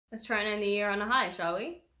Let's try and end the year on a high, shall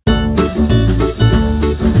we?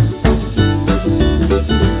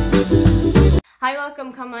 Hi,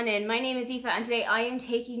 welcome, come on in. My name is Aoife and today I am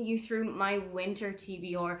taking you through my winter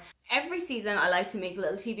TBR. Every season I like to make a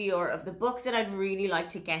little TBR of the books that I'd really like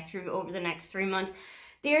to get through over the next 3 months.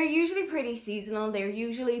 They're usually pretty seasonal, they're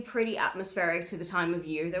usually pretty atmospheric to the time of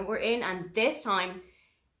year that we're in, and this time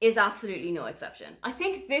is absolutely no exception. I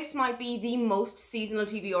think this might be the most seasonal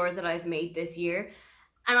TBR that I've made this year,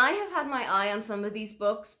 and I have had my eye on some of these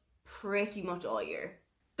books pretty much all year.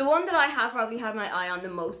 The one that I have probably had my eye on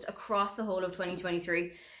the most across the whole of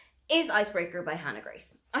 2023 is Icebreaker by Hannah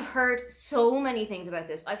Grace. I've heard so many things about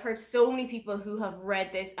this. I've heard so many people who have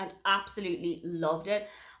read this and absolutely loved it.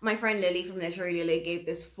 My friend Lily from Literary Lily gave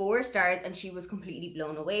this 4 stars and she was completely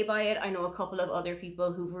blown away by it. I know a couple of other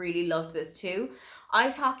people who've really loved this too.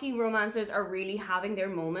 Ice hockey romances are really having their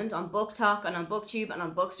moment on BookTok and on BookTube and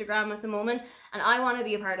on Bookstagram at the moment, and I want to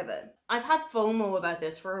be a part of it. I've had FOMO about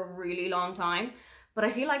this for a really long time, but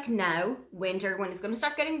I feel like now, winter, when it's going to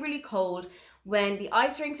start getting really cold, when the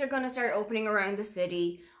ice rinks are going to start opening around the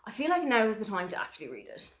city, I feel like now is the time to actually read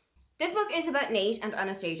it. This book is about Nate and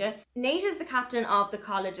Anastasia. Nate is the captain of the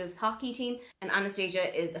college's hockey team, and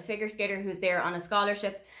Anastasia is a figure skater who's there on a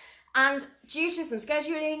scholarship. And due to some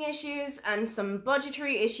scheduling issues and some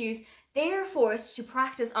budgetary issues, they are forced to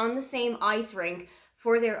practice on the same ice rink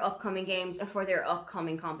for their upcoming games and for their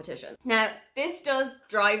upcoming competition. Now, this does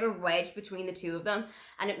drive a wedge between the two of them,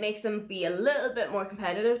 and it makes them be a little bit more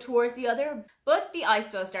competitive towards the other, but the ice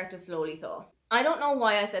does start to slowly thaw. I don't know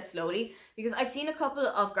why I said slowly, because I've seen a couple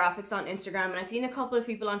of graphics on Instagram and I've seen a couple of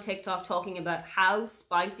people on TikTok talking about how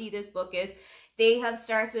spicy this book is. They have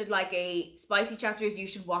started like a spicy chapters you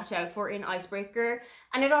should watch out for in Icebreaker,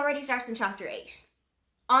 and it already starts in chapter 8.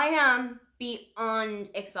 I am beyond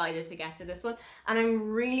excited to get to this one, and I'm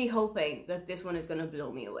really hoping that this one is going to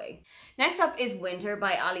blow me away. Next up is Winter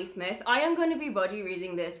by Ali Smith. I am going to be buddy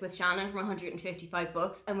reading this with Shannon from 155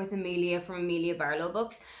 Books and with Amelia from Amelia Barlow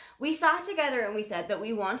Books. We sat together and we said that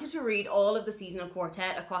we wanted to read all of the seasonal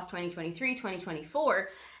quartet across 2023-2024,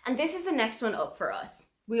 and this is the next one up for us.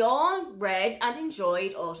 We all read and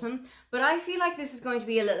enjoyed Autumn, but I feel like this is going to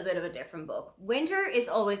be a little bit of a different book. Winter is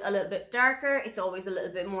always a little bit darker, it's always a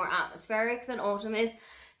little bit more atmospheric than Autumn is,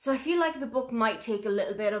 so I feel like the book might take a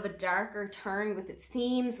little bit of a darker turn with its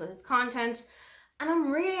themes, with its content, and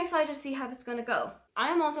I'm really excited to see how that's going to go. I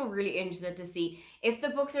am also really interested to see if the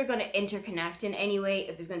books are going to interconnect in any way,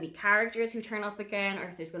 if there's going to be characters who turn up again, or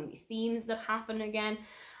if there's going to be themes that happen again.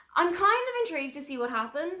 I'm kind of intrigued to see what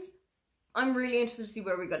happens. I'm really interested to see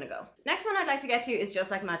where we're going to go. Next one I'd like to get to is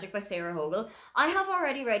Just Like Magic by Sarah Hogle. I have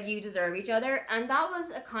already read You Deserve Each Other, and that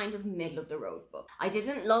was a kind of middle of the road book. I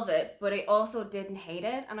didn't love it, but I also didn't hate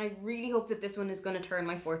it, and I really hope that this one is going to turn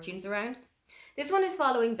my fortunes around. This one is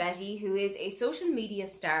following Betty, who is a social media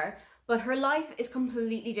star, but her life is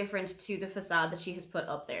completely different to the facade that she has put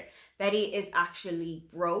up there. Betty is actually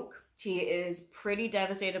broke. She is pretty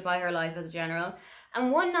devastated by her life as general.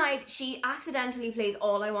 And one night, she accidentally plays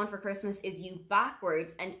All I Want for Christmas Is You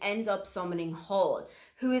backwards and ends up summoning Hall,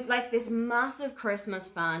 who is like this massive Christmas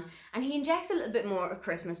fan, and he injects a little bit more of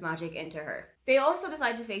Christmas magic into her. They also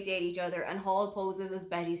decide to fake date each other, and Hall poses as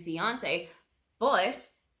Betty's fiance, but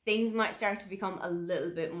things might start to become a little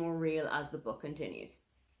bit more real as the book continues.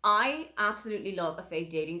 I absolutely love a fake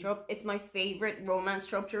dating trope. It's my favourite romance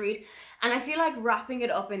trope to read, and I feel like wrapping it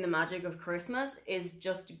up in the magic of Christmas is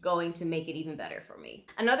just going to make it even better for me.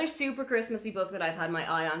 Another super Christmassy book that I've had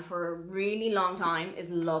my eye on for a really long time is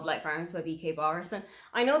Love Light Farms by B.K. Barrison.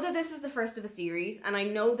 I know that this is the first of a series, and I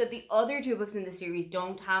know that the other 2 books in the series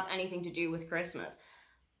don't have anything to do with Christmas,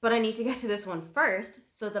 but I need to get to this one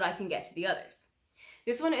first so that I can get to the others.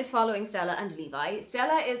 This one is following Stella and Levi.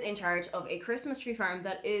 Stella is in charge of a Christmas tree farm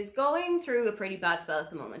that is going through a pretty bad spell at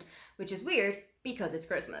the moment, which is weird because it's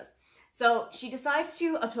Christmas. So she decides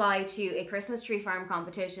to apply to a Christmas tree farm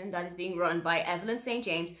competition that is being run by Evelyn St.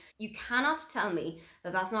 James. You cannot tell me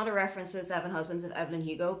that that's not a reference to the 7 Husbands of Evelyn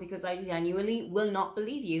Hugo, because I genuinely will not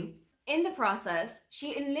believe you. In the process,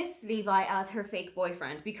 she enlists Levi as her fake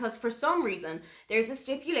boyfriend because for some reason, there's a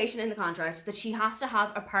stipulation in the contract that she has to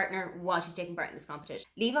have a partner while she's taking part in this competition.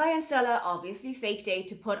 Levi and Stella obviously fake date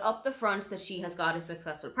to put up the front that she has got a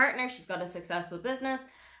successful partner, she's got a successful business,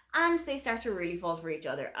 and they start to really fall for each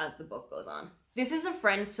other as the book goes on. This is a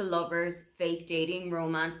friends to lovers fake dating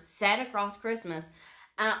romance set across Christmas,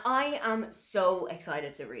 and I am so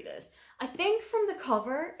excited to read it. I think from the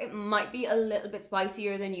cover, it might be a little bit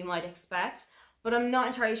spicier than you might expect, but I'm not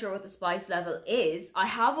entirely sure what the spice level is. I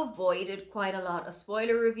have avoided quite a lot of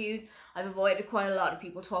spoiler reviews. I've avoided quite a lot of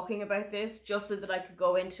people talking about this just so that I could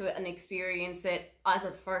go into it and experience it as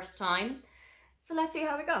a first time. So let's see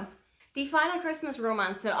how we go. The final Christmas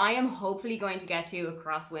romance that I am hopefully going to get to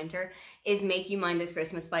across winter is Make You Mine This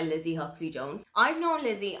Christmas by Lizzie Huxley Jones. I've known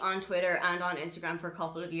Lizzie on Twitter and on Instagram for a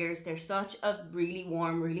couple of years. They're such a really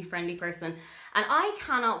warm, really friendly person, and I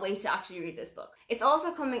cannot wait to actually read this book. It's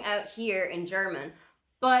also coming out here in German,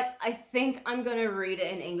 but I think I'm gonna read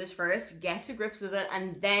it in English first, get to grips with it,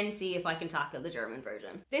 and then see if I can tackle the German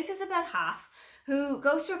version. This is about Half, who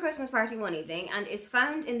goes to a Christmas party one evening and is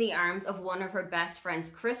found in the arms of one of her best friends,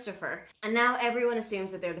 Christopher. And now everyone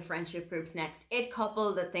assumes that they're the friendship group's next it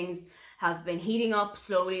couple, that things have been heating up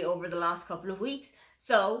slowly over the last couple of weeks.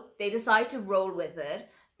 So they decide to roll with it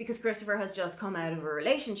because Christopher has just come out of a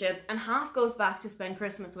relationship, and Half goes back to spend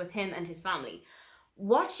Christmas with him and his family.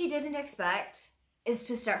 What she didn't expect is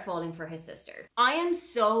to start falling for his sister. I am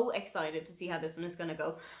so excited to see how this one is gonna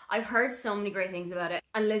go. I've heard so many great things about it,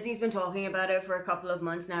 and Lizzie's been talking about it for a couple of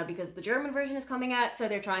months now because the German version is coming out, so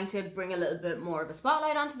they're trying to bring a little bit more of a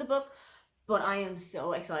spotlight onto the book, but I am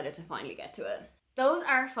so excited to finally get to it. Those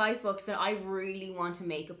are 5 books that I really want to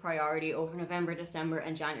make a priority over November, December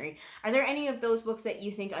and January. Are there any of those books that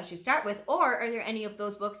you think I should start with, or are there any of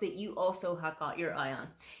those books that you also have got your eye on?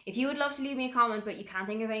 If you would love to leave me a comment but you can't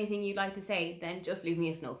think of anything you'd like to say, then just leave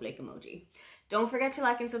me a snowflake emoji. Don't forget to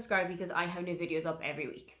like and subscribe because I have new videos up every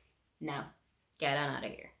week. Now, get on out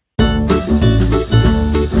of here.